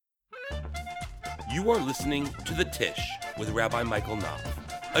You are listening to The Tish with Rabbi Michael Knopf,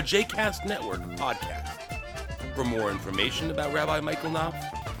 a JCast Network podcast. For more information about Rabbi Michael Knopf,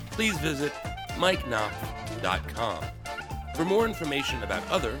 please visit mikeknopf.com. For more information about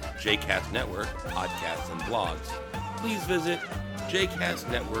other JCast Network podcasts and blogs, please visit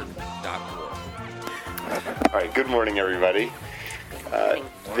jcastnetwork.org. All right, good morning, everybody.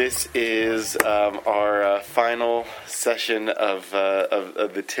 This is our final session of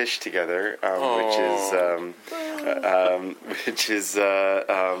the Tish together, which is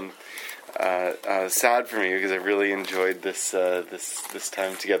sad for me because I really enjoyed this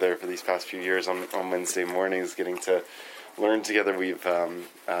time together for these past few years on Wednesday mornings, getting to learn together. We've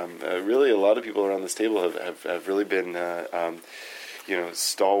really a lot of people around this table have really been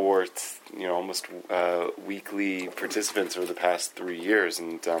stalwart, almost weekly participants over the past 3 years,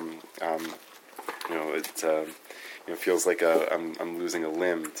 and it feels like I'm losing a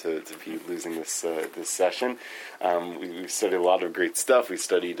limb to be losing this session. We studied a lot of great stuff. We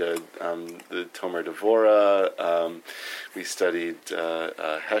studied the Tomer Devorah. We studied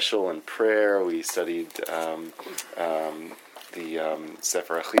Heschel and prayer. We studied the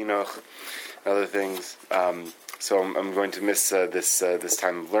Sefer HaChinuch, other things. So I'm going to miss this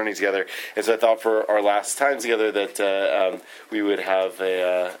time of learning together. And so I thought for our last time together that we would have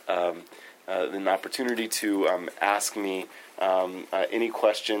an opportunity to ask me any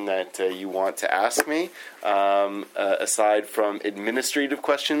question that you want to ask me, aside from administrative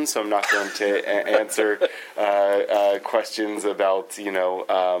questions. So I'm not going to answer questions about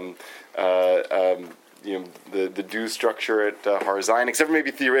the due structure at Har Zion, except for maybe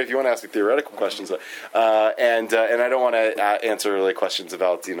if you want to ask me theoretical questions, and I don't want to answer questions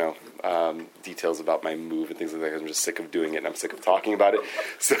about details about my move and things like that. I'm just sick of doing it, and I'm sick of talking about it.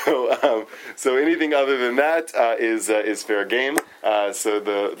 So anything other than that is fair game. So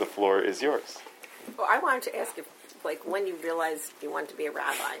the floor is yours. Well, I wanted to ask you, when you realized you wanted to be a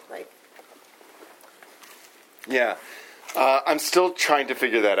rabbi, Yeah. I'm still trying to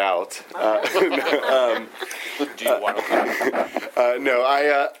figure that out. Do you want to? No,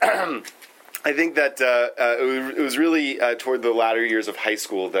 I think that it was really toward the latter years of high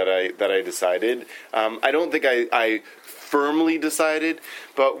school that I decided. I don't think I firmly decided,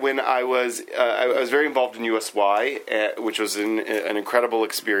 but when I was very involved in USY, which was an incredible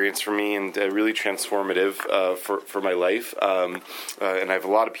experience for me and really transformative for my life. And I have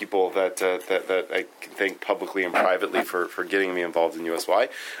a lot of people that I can thank publicly and privately for getting me involved in USY.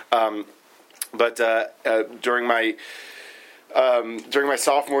 But during my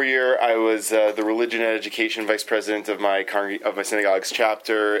sophomore year, I was the religion and education vice president of my synagogue's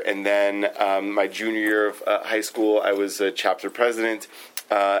chapter, and then my junior year of high school, I was chapter president,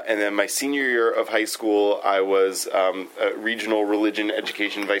 and then my senior year of high school, I was regional religion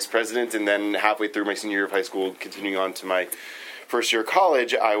education vice president, and then halfway through my senior year of high school, continuing on to my first year of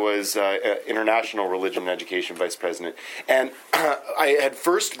college, I was international religion and education vice president. And I had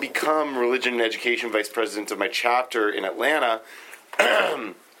first become religion and education vice president of my chapter in Atlanta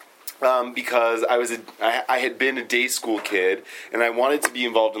because I had been a day school kid, and I wanted to be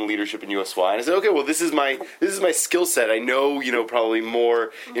involved in leadership in USY. And I said, okay, well, this is my skill set. I know, probably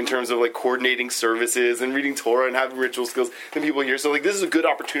more in terms of coordinating services and reading Torah and having ritual skills than people here. So this is a good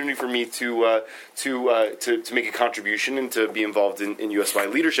opportunity for me to make a contribution and to be involved in USY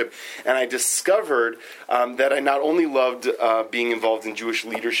leadership. And I discovered that I not only loved being involved in Jewish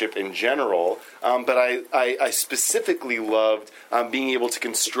leadership in general, but I specifically loved being able to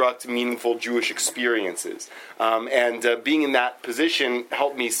construct meaningful Jewish experiences. And being in that position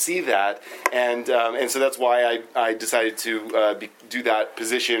helped me see that. And so that's why I decided to do that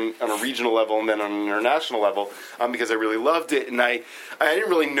position on a regional level and then on an international level, because I really loved it. And I didn't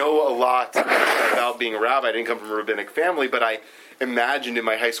really know a lot about being a rabbi. I didn't come from a rabbinic family, but I imagined in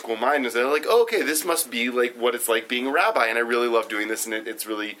my high school mind and said, okay, this must be what it's like being a rabbi, and I really love doing this, and it's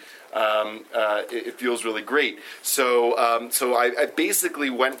really it feels really great. So I basically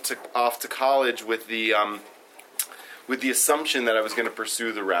went off to college with the assumption that I was going to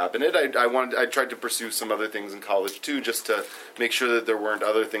pursue the rabbinate. I tried to pursue some other things in college too, just to make sure that there weren't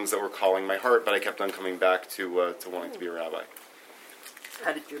other things that were calling my heart. But I kept on coming back to wanting to be a rabbi.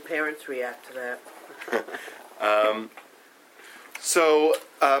 How did your parents react to that? So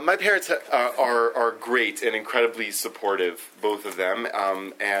my parents are great and incredibly supportive, both of them,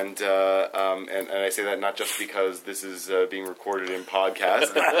 and I say that not just because this is being recorded in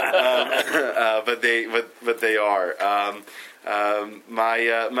podcast, but they are.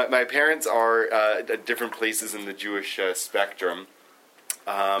 My parents are at different places in the Jewish spectrum.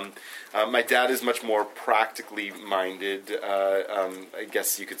 My dad is much more practically minded, I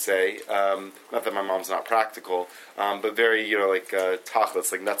guess you could say. Not that my mom's not practical, but very,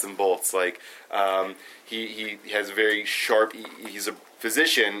 tactless, like nuts and bolts. Like he has very sharp. He's a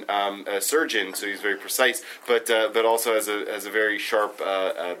physician, a surgeon, so he's very precise. But also has a very sharp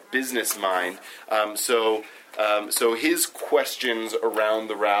business mind. So his questions around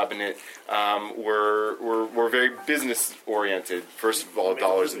the rabbinate were very business oriented. First of all,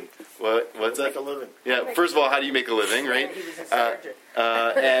 dollars and what's that? Make a living. Yeah. First of all, how do you make a living, right? He was a surgeon.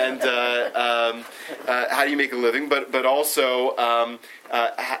 And how do you make a living? But also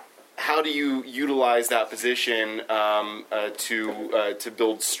how do you utilize that position to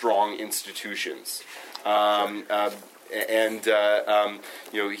build strong institutions? He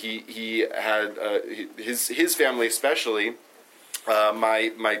had his family especially.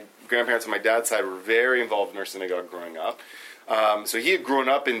 My grandparents on my dad's side were very involved in our synagogue growing up. So he had grown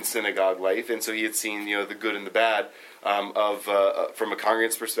up in synagogue life, and so he had seen the good and the bad from a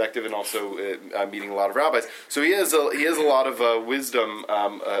congregant's perspective, and also meeting a lot of rabbis. So he has a lot of wisdom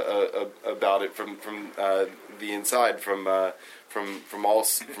about it from the inside, from all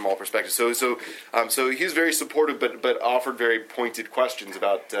perspectives. So he was very supportive, but offered very pointed questions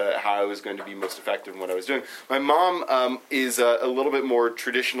about how I was going to be most effective in what I was doing. My mom is a little bit more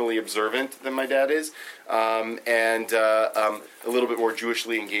traditionally observant than my dad is, and a little bit more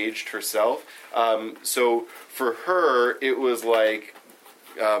Jewishly engaged herself. So for her, it was like,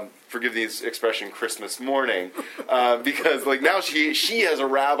 forgive the expression, Christmas morning, because like now she has a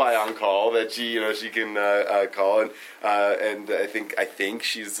rabbi on call that she can call, and I think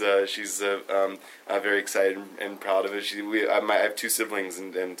she's very excited and proud of it. I have two siblings,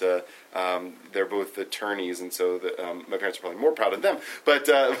 and they're both attorneys, and so my parents are probably more proud of them. But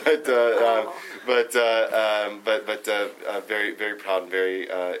very very proud and very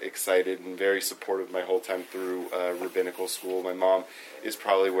excited and very supportive my whole time through rabbinical school. My mom is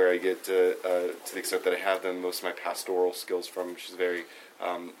probably where I get to the extent that I have done most of my pastoral skills from. She's very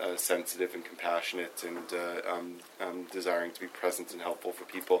sensitive and compassionate, and desiring to be present and helpful for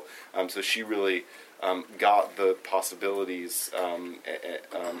people. So she really got the possibilities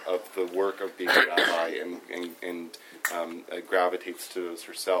of the work of being a rabbi, and gravitates to those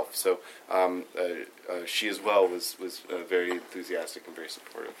herself. So she as well was very enthusiastic and very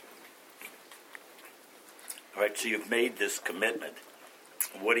supportive. All right, so you've made this commitment.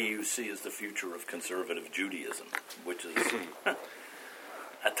 What do you see as the future of conservative Judaism? Which is a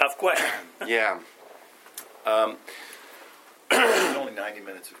tough question. Yeah. It's only 90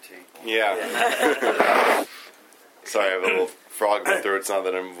 minutes of tea. Yeah. Sorry, I have a little frog in my throat. It's not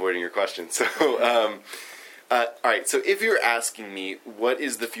that I'm avoiding your question. So, all right. So, if you're asking me what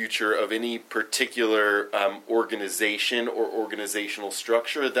is the future of any particular organization or organizational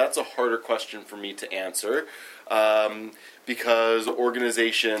structure, that's a harder question for me to answer. Because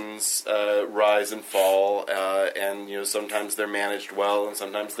organizations rise and fall, and sometimes they're managed well, and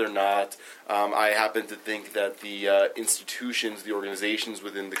sometimes they're not. I happen to think that the institutions, the organizations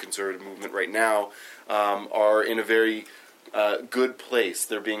within the conservative movement right now, are in a very good place.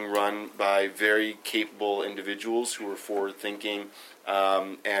 They're being run by very capable individuals who are forward-thinking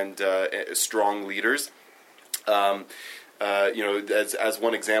and strong leaders. As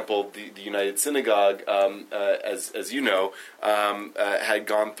one example, the United Synagogue, as you know, had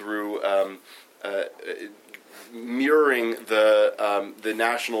gone through mirroring the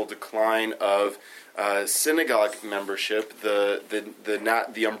national decline of synagogue membership.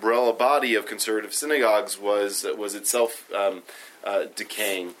 The umbrella body of conservative synagogues was itself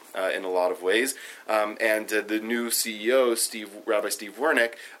decaying in a lot of ways, and the new CEO, Rabbi Steve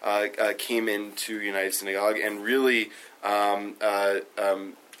Wernick, came into United Synagogue and really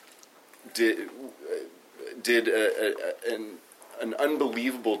did an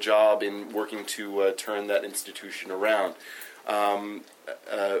unbelievable job in working to turn that institution around.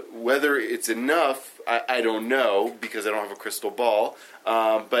 Whether it's enough, I don't know, because I don't have a crystal ball.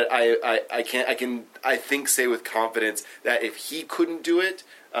 But I can say with confidence that if he couldn't do it,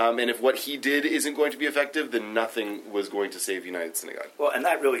 and if what he did isn't going to be effective, then nothing was going to save United Synagogue. Well, and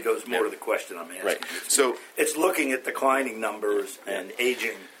that really goes more to the question I'm asking. Right. So it's looking at declining numbers and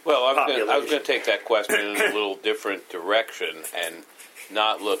aging. Well, I was population. going to take that question in a little different direction and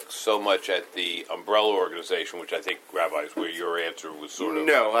not look so much at the umbrella organization, which I think, Rabbis, where your answer was sort of...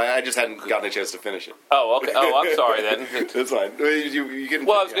 No, I just hadn't gotten a chance to finish it. Oh, okay. Oh, I'm sorry then. That's fine. You can,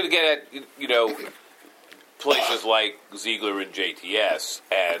 well, I was going to get at, places like Ziegler and JTS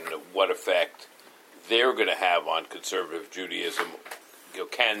and what effect they're going to have on conservative Judaism.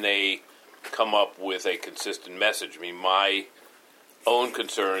 Can they come up with a consistent message? I mean, my own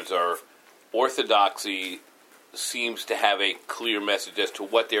concerns are orthodoxy seems to have a clear message as to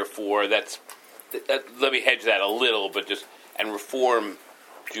what they're for. Let me hedge that a little, but and reform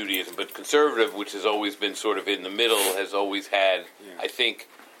Judaism. But conservative, which has always been sort of in the middle, has always had, I think,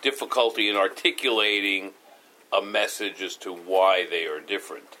 difficulty in articulating a message as to why they are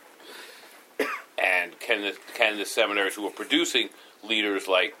different. And can the seminaries who are producing leaders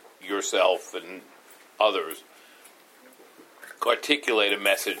like yourself and others articulate a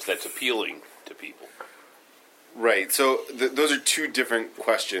message that's appealing to people? Right. So those are two different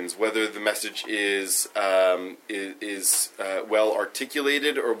questions: whether the message is well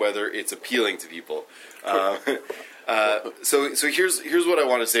articulated or whether it's appealing to people. So here's what I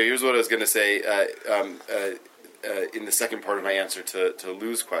want to say. Here's what I was going to say in the second part of my answer to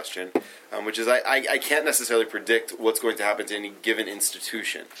Lou's question, which is I can't necessarily predict what's going to happen to any given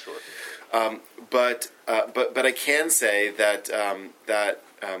institution. Sure. But I can say that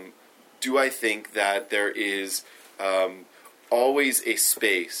do I think that there is always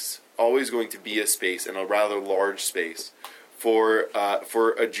going to be a space, and a rather large space, for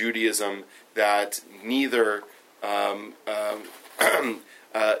a Judaism that neither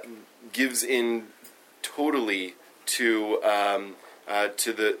gives in totally to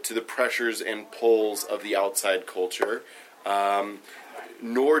the pressures and pulls of the outside culture,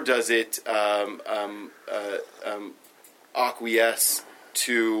 nor does it acquiesce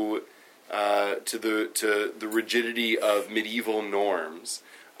to the rigidity of medieval norms,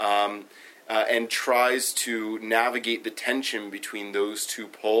 and tries to navigate the tension between those two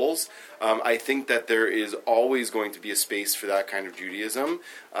poles. I think that there is always going to be a space for that kind of Judaism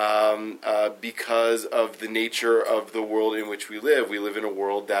because of the nature of the world in which we live. We live in a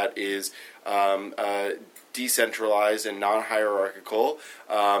world that is decentralized and non-hierarchical,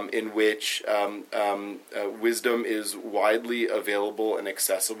 in which wisdom is widely available and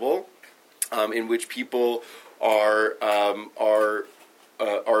accessible, in which people are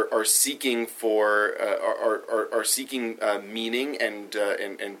seeking are seeking meaning and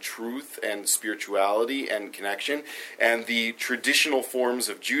truth and spirituality and connection, and the traditional forms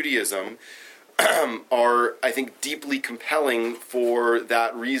of Judaism are, I think, deeply compelling for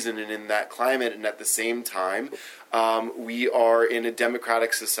that reason and in that climate. And at the same time, we are in a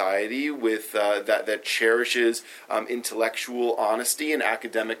democratic society with that cherishes intellectual honesty and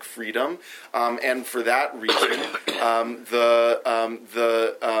academic freedom, and for that reason, the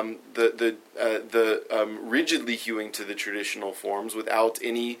rigidly hewing to the traditional forms without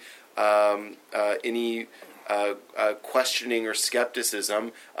any questioning or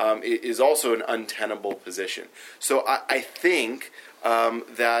skepticism is also an untenable position. So I think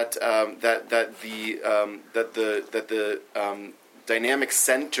that the dynamic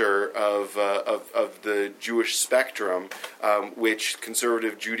center of the Jewish spectrum, which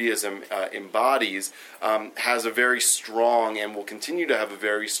conservative Judaism embodies, has a very strong and will continue to have a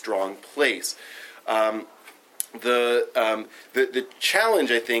very strong place. The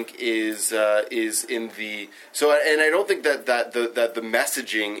challenge, I think, is in the and I don't think that the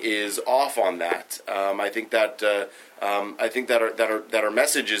messaging is off on that. I think that our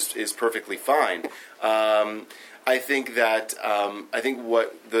message is perfectly fine. I think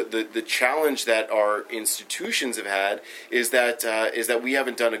what the challenge that our institutions have had is that we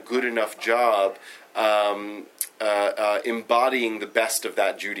haven't done a good enough job embodying the best of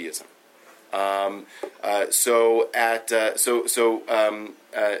that Judaism. And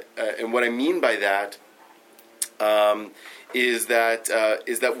what I mean by that is that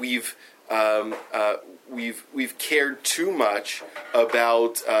we've cared too much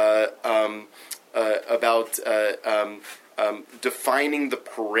about defining the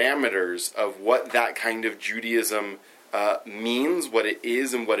parameters of what that kind of Judaism means, what it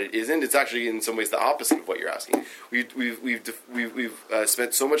is and what it isn't. It's actually in some ways the opposite of what you're asking. We've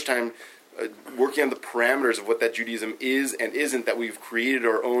spent so much time working on the parameters of what that Judaism is and isn't that we've created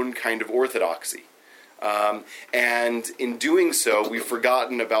our own kind of orthodoxy. And in doing so, we've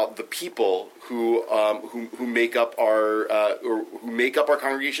forgotten about the people who make up our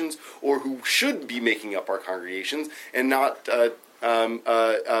congregations, or who should be making up our congregations, and not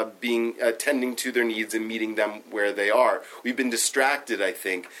tending to their needs and meeting them where they are. We've been distracted, I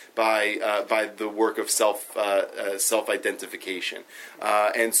think, by the work of self-identification,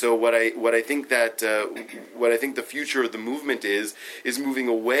 and so what I think the future of the movement is moving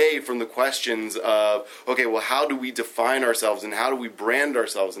away from the questions of, okay, well, how do we define ourselves, and how do we brand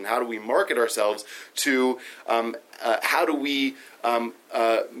ourselves, and how do we market ourselves, to how do we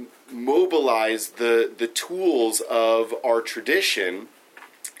mobilize the tools of our tradition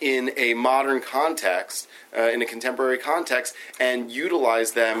in a modern context, in a contemporary context, and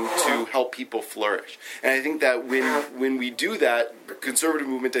utilize them to help people flourish. And I think that when we do that, the conservative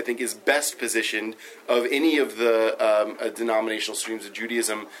movement, I think, is best positioned of any of the denominational streams of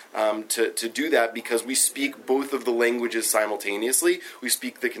Judaism to do that, because we speak both of the languages simultaneously. We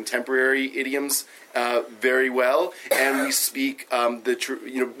speak the contemporary idioms very well, and we speak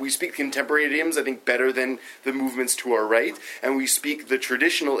we speak contemporary idioms, I think, better than the movements to our right, and we speak the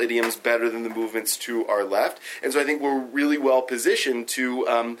traditional idioms better than the movements to our left. And so I think we're really well positioned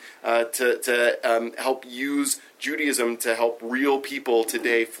to help use Judaism to help real people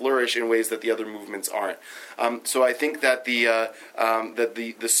today flourish in ways that the other movements aren't. So I think that the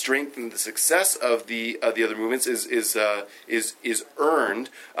strength and the success of the other movements is earned,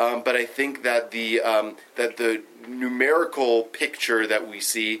 but I think that the numerical picture that we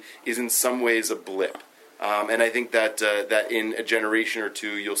see is in some ways a blip, and I think that in a generation or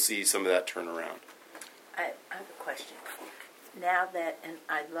two you'll see some of that turn around. I have a question. Now that, and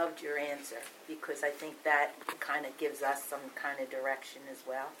I loved your answer, because I think that kind of gives us some kind of direction as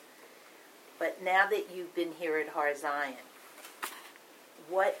well. But now that you've been here at Har Zion,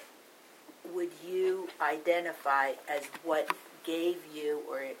 what would you identify as what gave you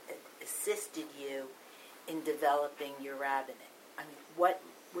or assisted you in developing your rabbinate? I mean, what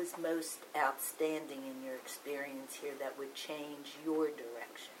was most outstanding in your experience here that would change your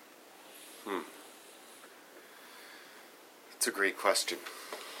direction? It's a great question.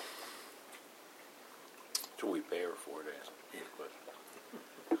 That's what we pay her for to ask the question.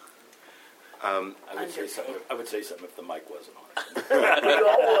 I would say something if the mic wasn't on. You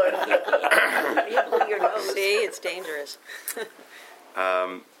all would. You blew your nose. See, it's dangerous.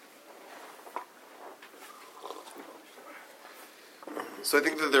 So I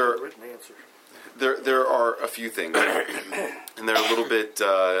think that there are a few things, and they're a little bit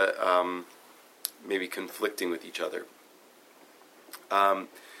maybe conflicting with each other.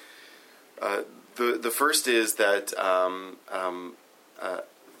 The first is that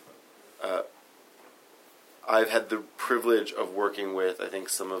I've had the privilege of working with, I think,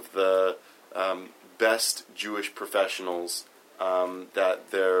 some of the best Jewish professionals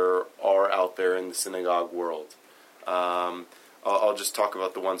that there are out there in the synagogue world. I'll just talk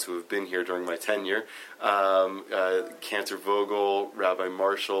about the ones who have been here during my tenure. Cantor Vogel, Rabbi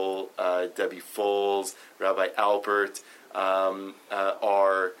Marshall, Debbie Foles, Rabbi Alpert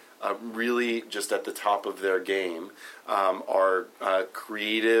are really just at the top of their game, are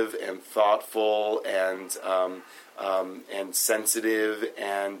creative and thoughtful and sensitive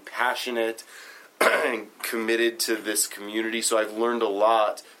and passionate and committed to this community. So I've learned a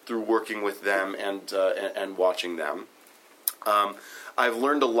lot through working with them and watching them. I've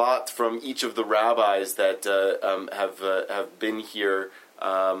learned a lot from each of the rabbis that have been here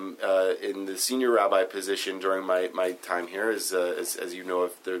in the senior rabbi position during my time here. As you know,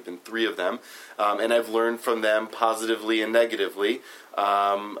 there have been 3 of them, and I've learned from them positively and negatively,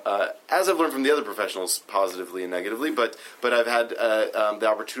 as I've learned from the other professionals positively and negatively. But I've had the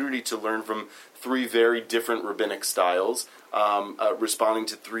opportunity to learn from 3 very different rabbinic styles, responding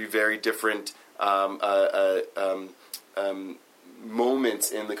to 3 very different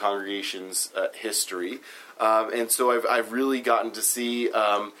moments in the congregation's history, and so I've really gotten to see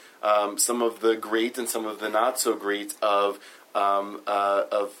some of the great and some of the not so great of how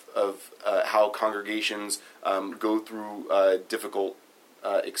congregations go through difficult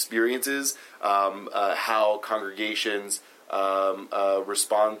experiences, how congregations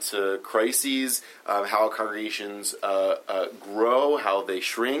respond to crises, how congregations grow, how they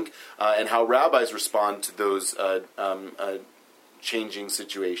shrink, and how rabbis respond to those changing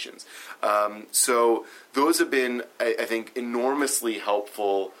situations. So those have been, I think, enormously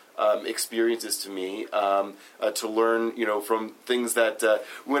helpful experiences to me to learn, from things that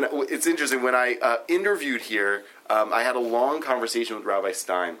when it's interesting. When I interviewed here, I had a long conversation with Rabbi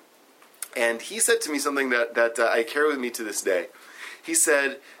Stein, and he said to me something that I carry with me to this day. He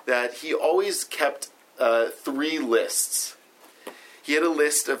said that he always kept 3 lists. He had a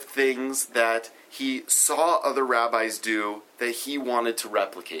list of things that he saw other rabbis do that he wanted to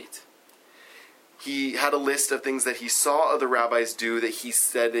replicate. He had a list of things that he saw other rabbis do that he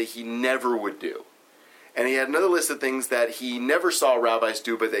said that he never would do. And he had another list of things that he never saw rabbis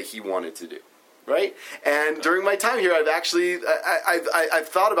do but that he wanted to do. right? And during my time here, I've actually I've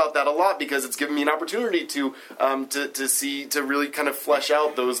thought about that a lot because it's given me an opportunity to really kind of flesh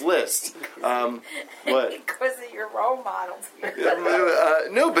out those lists. What? Because of your role models here.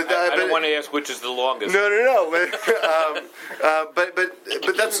 No, but I don't want to ask which is the longest. No. But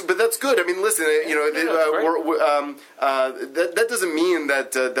that's good. I mean, listen, that doesn't mean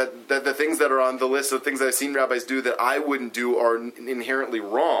that the things that are on the list of things that I've seen rabbis do that I wouldn't do are inherently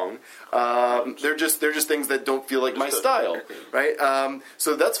wrong. They're just things that don't feel like my style, right?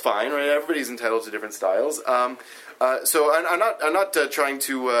 So that's fine, right? Everybody's entitled to different styles. So I'm not trying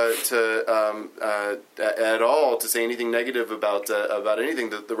to at all to say anything negative about anything.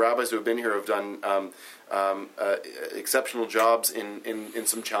 The rabbis who have been here have done exceptional jobs in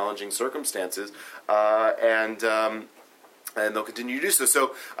some challenging circumstances, and they'll continue to do so.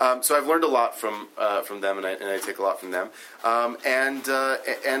 So I've learned a lot from them, and I take a lot from them, and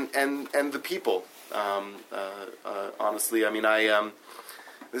the people. Honestly, I mean,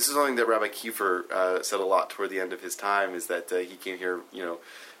 this is something that Rabbi Kiefer said a lot toward the end of his time. Is that he came here,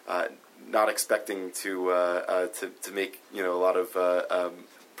 not expecting to make a lot of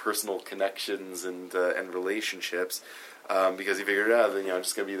personal connections and relationships, because he figured out that I'm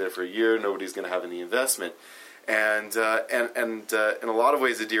just going to be there for a year. Nobody's going to have any investment. And in a lot of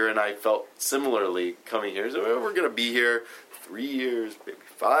ways, Adira and I felt similarly coming here. So we're going to be here 3 years, maybe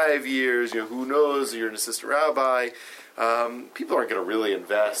 5 years. Who knows? You're an assistant rabbi. People aren't going to really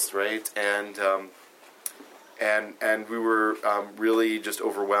invest, right? And we were really just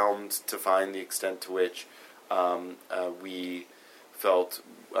overwhelmed to find the extent to which we felt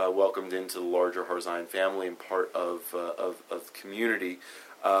welcomed into the larger Har-Zion family and part of community.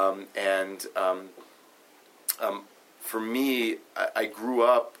 For me, I grew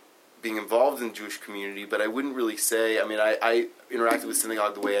up being involved in the Jewish community, but I wouldn't really say, I interacted with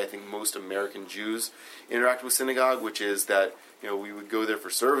synagogue the way I think most American Jews interact with synagogue, which is that, we would go there for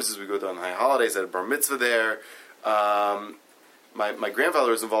services, we go there on high holidays, I had a bar mitzvah there. My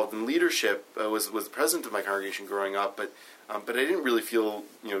grandfather was involved in leadership, was the president of my congregation growing up, but I didn't really feel,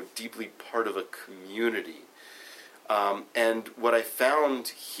 deeply part of a community. And what I found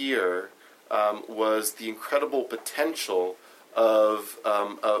here was the incredible potential of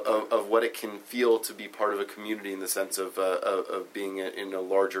what it can feel to be part of a community, in the sense of being in a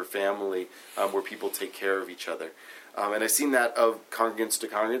larger family where people take care of each other. And I've seen that of congregants to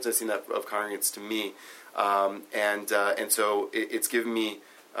congregants. I've seen that of congregants to me. And so it's given me,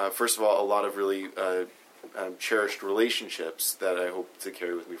 first of all, a lot of really cherished relationships that I hope to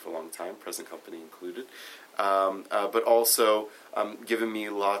carry with me for a long time, present company included. But also given me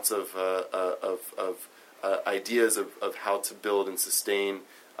lots of ideas of how to build and sustain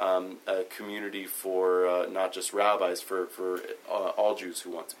a community for not just rabbis, for all Jews who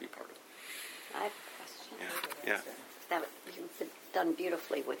want to be part of it. I have a question. Yeah. That you've done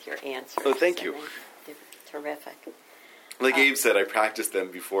beautifully with your answers. Oh, thank you. They're terrific. Like Abe said, I practiced them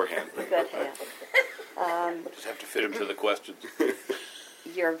beforehand. Good hand. Just have to fit them to the questions.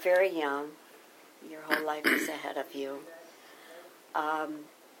 You're very young. Your whole life is ahead of you.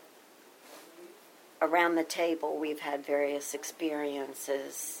 Around the table, we've had various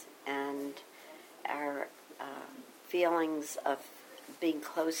experiences, and our feelings of being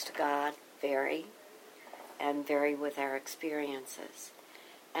close to God vary with our experiences.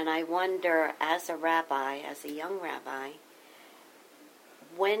 And I wonder, as a rabbi, as a young rabbi,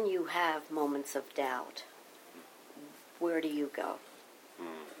 when you have moments of doubt, where do you go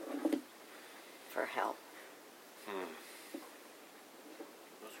for help?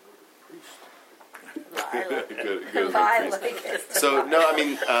 Good. I like it. So no, I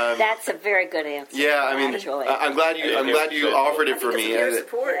mean That's a very good answer. yeah, I mean actually. I'm glad you offered it for me. Your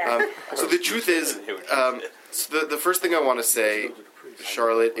support. So the truth is, so the first thing I want to say,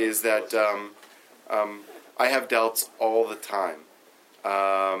 Charlotte, is that I have doubts all the time,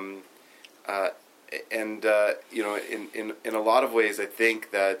 and in a lot of ways, I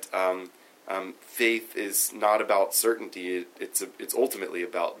think that faith is not about certainty; it's ultimately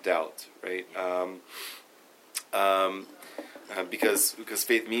about doubt, right? Because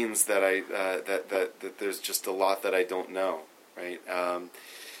faith means that that there's just a lot that I don't know, right?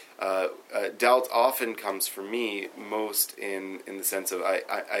 Doubt often comes for me most in the sense of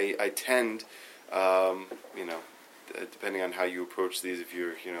I tend, depending on how you approach these, if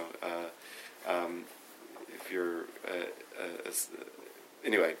you're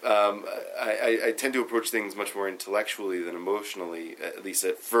anyway, I tend to approach things much more intellectually than emotionally, at least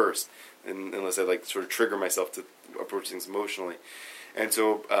at first, unless I sort of trigger myself to approach things emotionally. And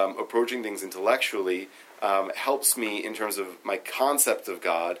so approaching things intellectually helps me in terms of my concept of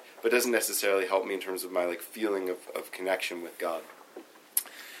God, but doesn't necessarily help me in terms of my feeling of connection with God.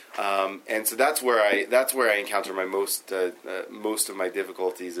 And so that's where I encounter my most of my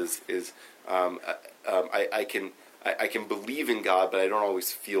difficulties is I can believe in God, but I don't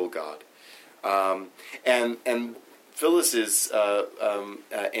always feel God. And Phyllis's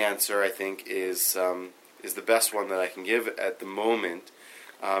answer, I think, is the best one that I can give at the moment.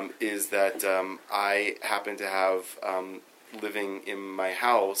 Is that I happen to have living in my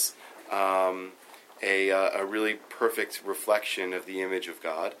house a really perfect reflection of the image of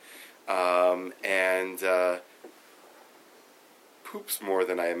God, and poops more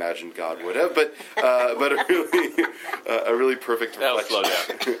than I imagined God would have, but a really perfect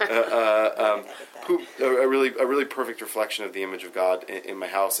reflection. A really perfect reflection of the image of God in my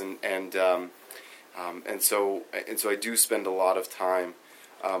house, and so I do spend a lot of time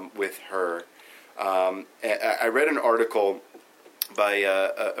with her. I read an article by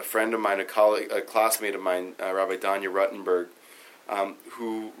a friend of mine, a classmate of mine, Rabbi Danya Ruttenberg,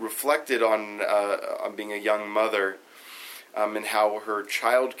 who reflected on being a young mother and how her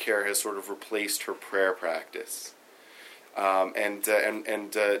child care has sort of replaced her prayer practice, and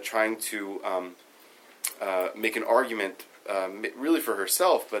trying to make an argument really for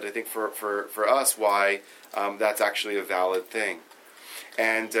herself, but I think for us why that's actually a valid thing.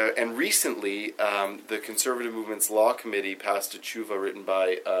 And recently, the Conservative Movement's Law Committee passed a tshuva written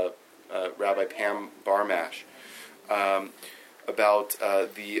by Rabbi Pam Barmash about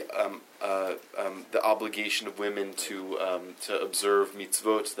the obligation of women to observe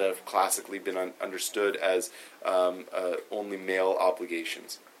mitzvot that have classically been understood as only male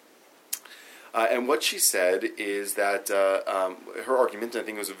obligations. And what she said is that her argument, and I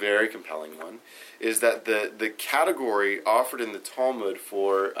think it was a very compelling one, is that the category offered in the Talmud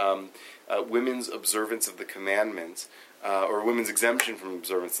for women's observance of the commandments, or women's exemption from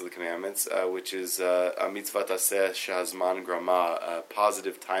observance of the commandments, which is mitzvot aseh shehazman grama,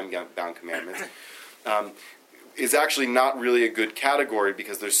 positive time-bound commandments, is actually not really a good category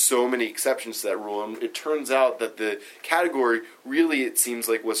because there's so many exceptions to that rule. And it turns out that the category really, it seems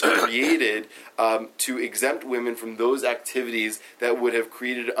like, was created to exempt women from those activities that would have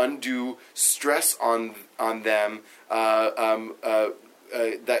created undue stress on them, that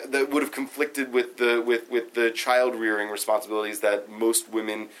would have conflicted with the child rearing responsibilities that most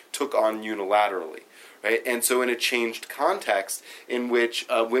women took on unilaterally. Right? And so in a changed context in which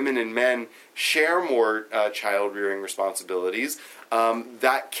women and men share more child-rearing responsibilities,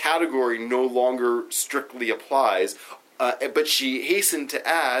 that category no longer strictly applies. But she hastened to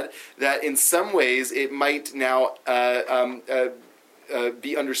add that in some ways it might now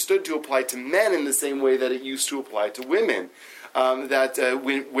be understood to apply to men in the same way that it used to apply to women.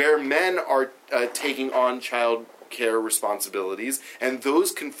 Where men are taking on child care responsibilities, and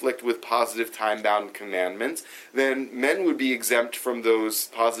those conflict with positive time-bound commandments, then men would be exempt from those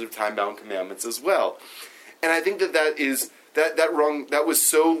positive time-bound commandments as well. And I think that was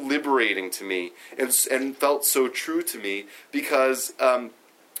so liberating to me and felt so true to me because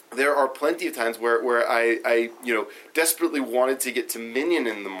there are plenty of times where I desperately wanted to get to Minyan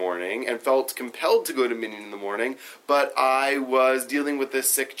in the morning and felt compelled to go to Minyan in the morning, but I was dealing with a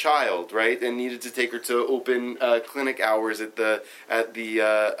sick child, right, and needed to take her to open clinic hours at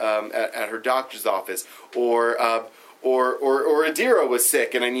her doctor's office, or Adira was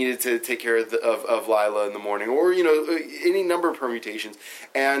sick and I needed to take care of Lila in the morning, or any number of permutations,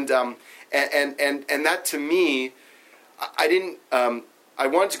 and that to me, I didn't. I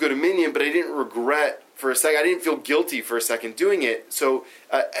wanted to go to Minyan, but I didn't regret for a second. I didn't feel guilty for a second doing it. So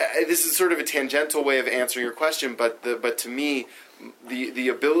this is sort of a tangential way of answering your question, but to me, the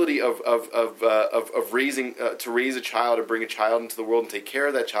ability of raising to raise a child, to bring a child into the world and take care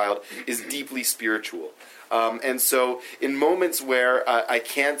of that child is deeply spiritual. And so, in moments where I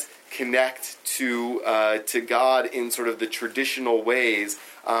can't connect to God in sort of the traditional ways,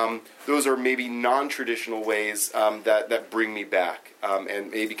 those are maybe non-traditional ways that bring me back and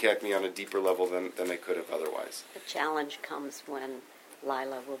maybe connect me on a deeper level than I could have otherwise. The challenge comes when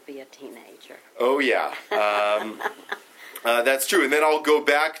Lila will be a teenager. Oh yeah. That's true, and then I'll go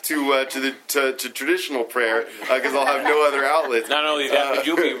back to traditional prayer because I'll have no other outlets. Not only that, but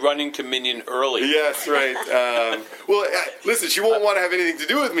you'll be running to Minyan early. Yes, right. Listen, she won't want to have anything to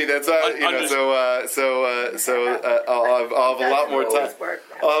do with me. That's I'll have a lot more time.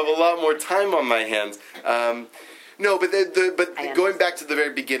 I'll have a lot more time on my hands. No, but going back to the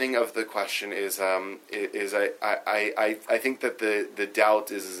very beginning of the question is I think that the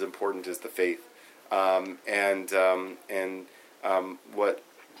doubt is as important as the faith. And what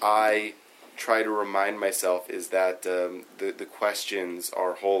I try to remind myself is that the questions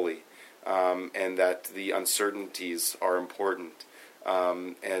are holy, and that the uncertainties are important,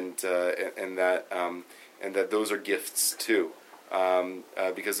 and that those are gifts too,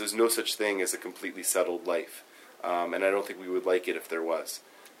 because there's no such thing as a completely settled life, and I don't think we would like it if there was.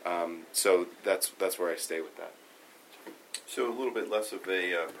 So that's where I stay with that. So a little bit less of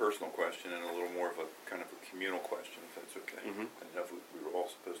a personal question and a little more of a kind of a communal question, if that's okay. Mm-hmm. I didn't know if we were all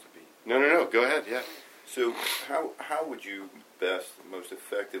supposed to be. No. Go ahead. Yeah. So how would you best, most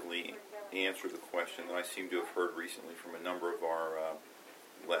effectively answer the question that I seem to have heard recently from a number of our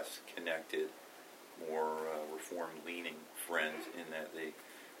less connected, more reform-leaning friends, in that they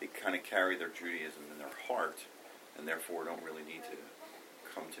kind of carry their Judaism in their heart, and therefore don't really need to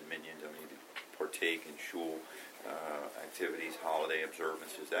come to Minyan, don't need to partake in shul activities, holiday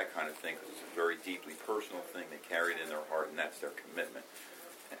observances, that kind of thing, because it's a very deeply personal thing. They carry it in their heart, and that's their commitment.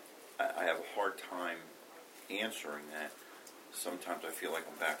 I have a hard time answering that. Sometimes I feel like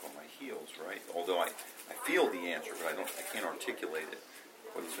I'm back on my heels, right? Although I feel the answer, but I can't articulate it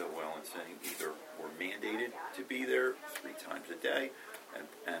quite so well in saying either we're mandated to be there 3 times a day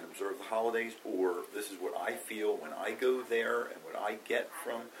and observe the holidays, or this is what I feel when I go there and what I get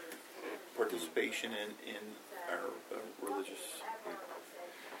from participation in our religious.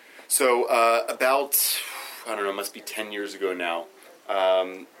 So about, I don't know, it must be 10 years ago now,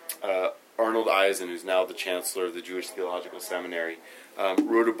 Arnold Eisen, who's now the chancellor of the Jewish Theological Seminary,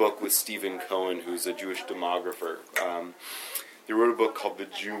 wrote a book with Stephen Cohen, who's a Jewish demographer. They wrote a book called The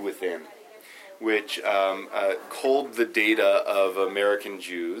Jew Within, which culled the data of American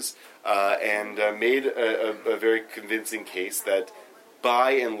Jews and made a very convincing case that,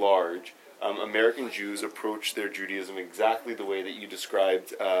 by and large, American Jews approach their Judaism exactly the way that you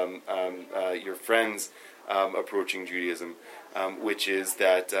described your friends approaching Judaism, which is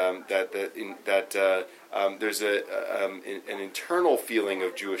that there's an internal feeling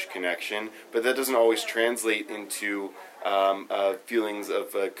of Jewish connection, but that doesn't always translate into feelings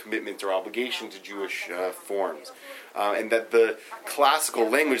of commitment or obligation to Jewish forms. And that the classical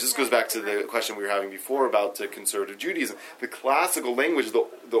language, this goes back to the question we were having before about conservative Judaism, the classical language,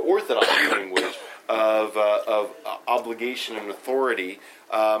 the Orthodox language of obligation and authority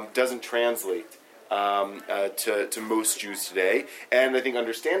doesn't translate to most Jews today, and I think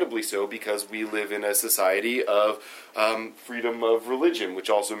understandably so, because we live in a society of freedom of religion, which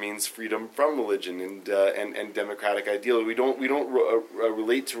also means freedom from religion and democratic ideals. We don't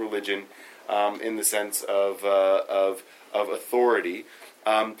relate to religion in the sense of authority,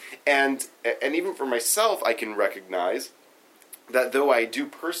 and even for myself, I can recognize that though I do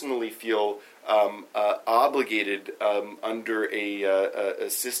personally feel obligated under a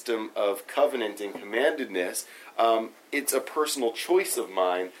system of covenant and commandedness, it's a personal choice of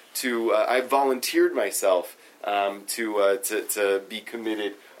mine to. I've volunteered myself to be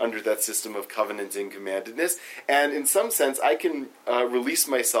committed under that system of covenant and commandedness, and in some sense, I can release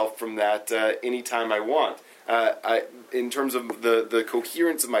myself from that anytime I want. In terms of the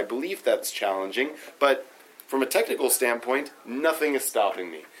coherence of my belief, that's challenging, but from a technical standpoint, nothing is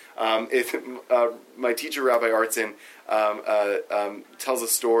stopping me. My teacher, Rabbi Artson, tells a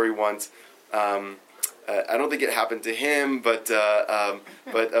story once. I don't think it happened to him, but of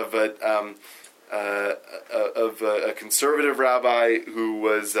a conservative rabbi who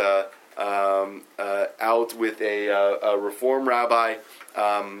was out with a reform rabbi,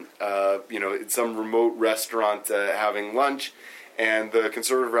 in some remote restaurant having lunch. And the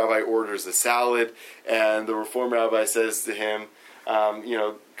conservative rabbi orders a salad, and the reform rabbi says to him,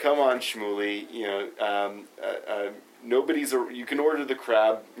 come on, Shmuley, you can order the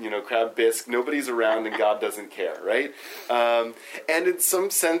crab bisque, nobody's around and God doesn't care, right? And in some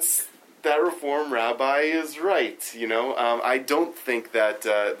sense, that reform rabbi is right, I don't think that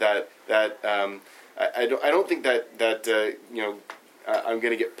I don't think that I'm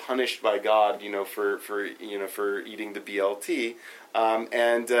going to get punished by God, for eating the BLT. I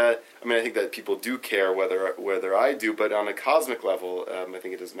think that people do care whether I do, but on a cosmic level, I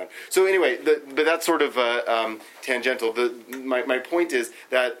think it doesn't matter. So anyway, but that's sort of tangential. My point is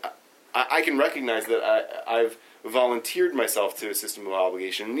that I can recognize that I've volunteered myself to a system of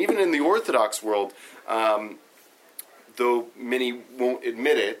obligation, and even in the Orthodox world, though many won't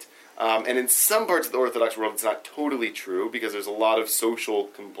admit it. And in some parts of the Orthodox world, it's not totally true because there's a lot of social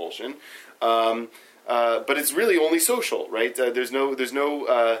compulsion. But it's really only social, right? There's no in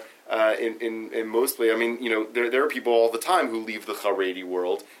most places. I mean, there are people all the time who leave the Haredi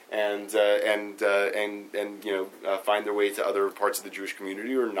world and find their way to other parts of the Jewish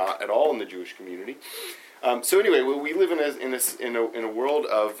community or not at all in the Jewish community. So anyway, we live in a world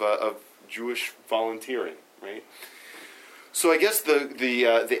of Jewish volunteering, right? So I guess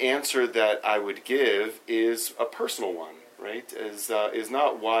the answer that I would give is a personal one, right? Is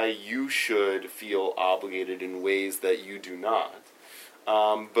not why you should feel obligated in ways that you do not,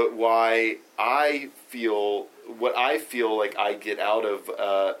 but why what I feel like I get out of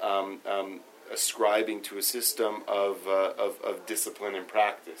ascribing to a system of discipline and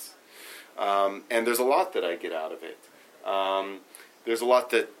practice. And there's a lot that I get out of it. There's a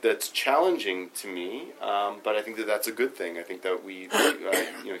lot that's challenging to me, but I think that's a good thing. I think that we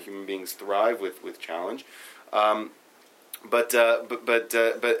human beings thrive with challenge. But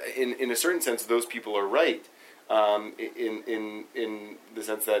in a certain sense, those people are right. In the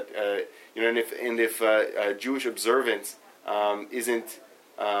sense that and if Jewish observance isn't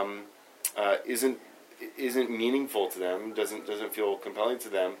meaningful to them, doesn't feel compelling to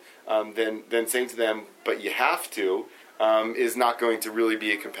them, then saying to them, but you have to, is not going to really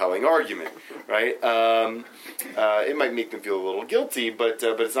be a compelling argument, right? It might make them feel a little guilty, but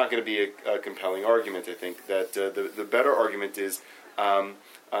it's not going to be a compelling argument. I think that the better argument is,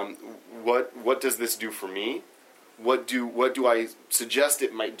 what does this do for me? What do I suggest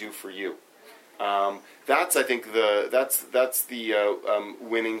it might do for you? That's I think that's the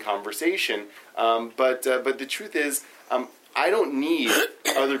winning conversation. But the truth is, I don't need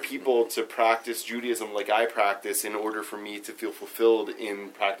other people to practice Judaism like I practice in order for me to feel fulfilled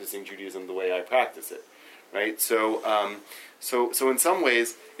in practicing Judaism the way I practice it, right? So in some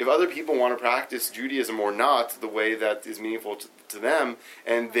ways, if other people want to practice Judaism or not the way that is meaningful to them,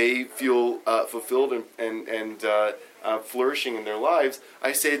 and they feel fulfilled and flourishing in their lives,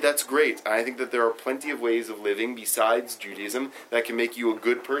 I say that's great. I think that there are plenty of ways of living besides Judaism that can make you a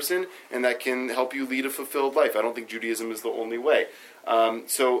good person and that can help you lead a fulfilled life. I don't think Judaism is the only way.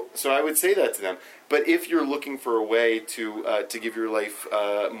 So I would say that to them. But if you're looking for a way to give your life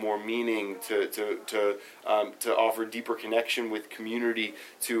more meaning, to offer deeper connection with community,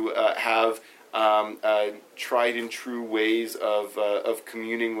 to have tried and true ways of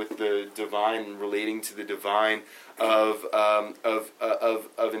communing with the divine and relating to the divine, of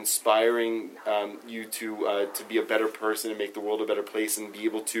inspiring you to be a better person and make the world a better place, and be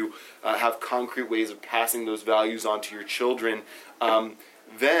able to have concrete ways of passing those values on to your children.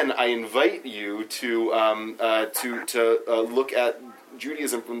 Then I invite you to look at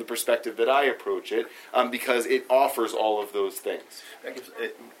Judaism from the perspective that I approach it, because it offers all of those things. I guess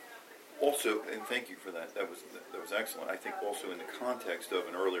also, and thank you for that. That was excellent. I think also in the context of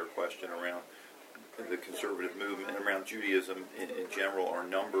an earlier question around the conservative movement and around Judaism in general, our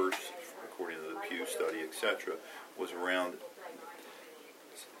numbers, according to the Pew study, etc., was around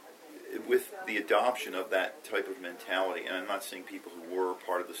with the adoption of that type of mentality. And I'm not saying people who were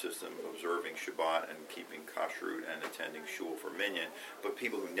part of the system observing Shabbat and keeping kashrut and attending shul for minyan, but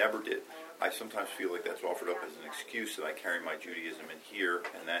people who never did. I sometimes feel like that's offered up as an excuse that I carry my Judaism in here,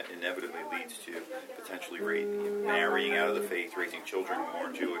 and that inevitably leads to potentially marrying out of the faith, raising children who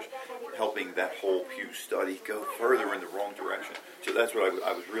aren't Jewish, helping that whole Pew study go further in the wrong direction. So that's what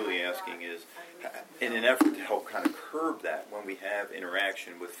I was really asking is, in an effort to help kind of curb that when we have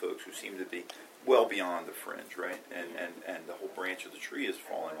interaction with folks who seem to be well beyond the fringe, right? And the whole branch of the tree is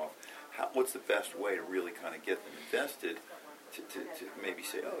falling off. What's the best way to really kind of get them invested to maybe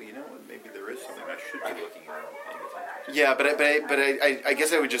say, oh, you know what, maybe there is something I should be looking at and paying attention to? Yeah, but I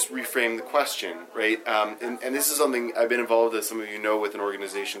guess I would just reframe the question, right? And this is something I've been involved, as some of you know, with an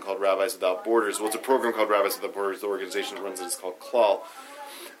organization called Rabbis Without Borders. Well, it's a program called Rabbis Without Borders. The organization that runs it is called Klal.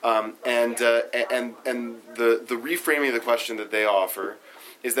 And the reframing of the question that they offer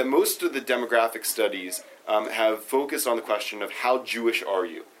is that most of the demographic studies have focused on the question of how Jewish are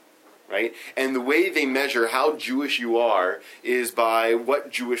you, right? And the way they measure how Jewish you are is by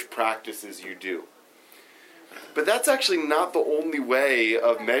what Jewish practices you do. But that's actually not the only way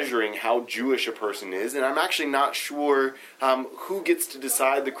of measuring how Jewish a person is, and I'm actually not sure who gets to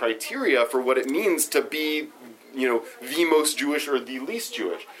decide the criteria for what it means to be, the most Jewish or the least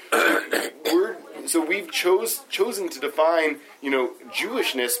Jewish. So we've chosen to define,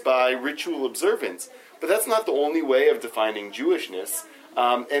 Jewishness by ritual observance, but that's not the only way of defining Jewishness.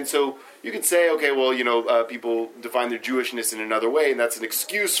 And so you could say, okay, well, people define their Jewishness in another way, and that's an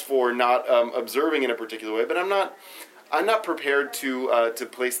excuse for not observing in a particular way. But I'm not prepared to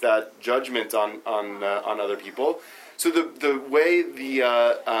place that judgment on other people. So the way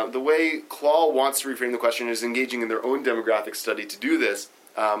Klal wants to reframe the question is engaging in their own demographic study to do this.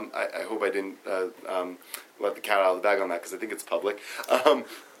 I hope I didn't let the cat out of the bag on that, because I think it's public.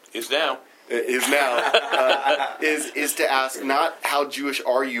 Is now. Is to ask not how Jewish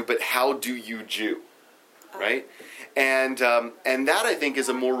are you, but how do you Jew, right? And that, I think, is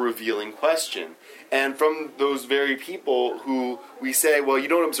a more revealing question. And from those very people who we say, well, you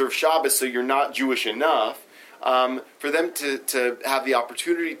don't observe Shabbos, so you're not Jewish enough, for them to have the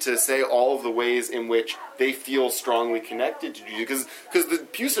opportunity to say all of the ways in which they feel strongly connected to Judaism. Because the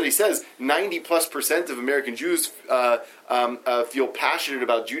Pew Study says 90+% of American Jews feel passionate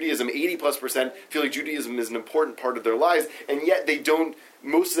about Judaism, 80+% feel like Judaism is an important part of their lives, and yet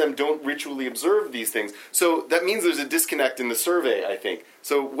most of them don't ritually observe these things. So that means there's a disconnect in the survey, I think.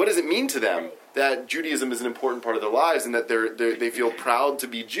 So what does it mean to them that Judaism is an important part of their lives and that they feel proud to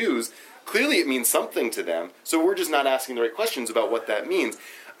be Jews? Clearly it means something to them, so we're just not asking the right questions about what that means.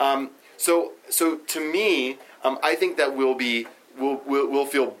 So to me, I think that we'll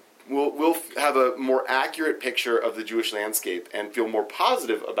have a more accurate picture of the Jewish landscape and feel more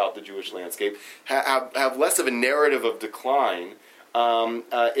positive about the Jewish landscape, have less of a narrative of decline,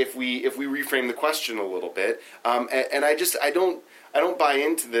 if we reframe the question a little bit. And I don't buy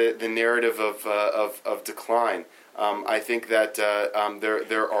into the narrative of decline. I think that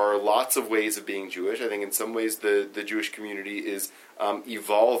there are lots of ways of being Jewish. I think in some ways the Jewish community is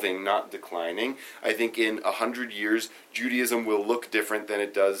evolving, not declining. I think in 100 years, Judaism will look different than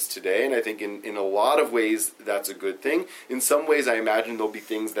it does today, and I think in a lot of ways that's a good thing. In some ways, I imagine there'll be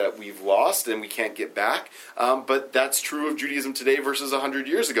things that we've lost and we can't get back, but that's true of Judaism today versus 100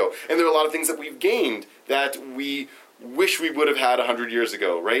 years ago. And there are a lot of things that we've gained that we wish we would have had 100 years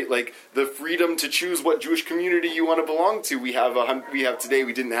ago, right? Like the freedom to choose what Jewish community you want to belong to. We have today.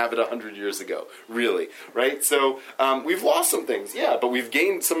 We didn't have it 100 years ago, really, right? So we've lost some things, yeah, but we've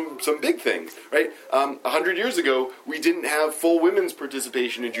gained some big things, right? 100 years ago, we didn't have full women's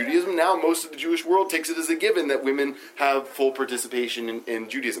participation in Judaism. Now most of the Jewish world takes it as a given that women have full participation in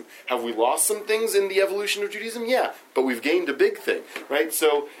Judaism. Have we lost some things in the evolution of Judaism? Yeah, but we've gained a big thing, right?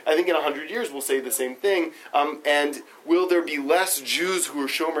 So I think in 100 years we'll say the same thing, and will there be less Jews who are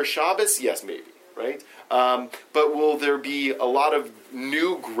Shomer Shabbos? Yes, maybe, right? But will there be a lot of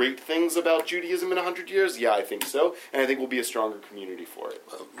new great things about Judaism in 100 years? Yeah, I think so, and I think we'll be a stronger community for it.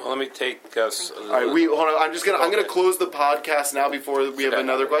 Well, let me take us. All right, hold on. I'm gonna close the podcast now before we have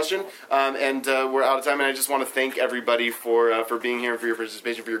another question, and we're out of time. And I just want to thank everybody for being here and for your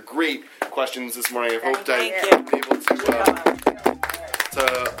participation, for your great questions this morning. I hope I've been able to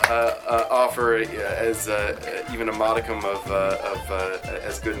offer as even a modicum of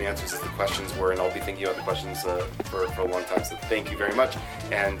as good an answers as the questions were, and I'll be thinking about the questions for a long time. So thank you very much,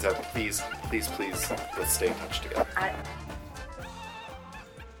 and please, let's stay in touch together.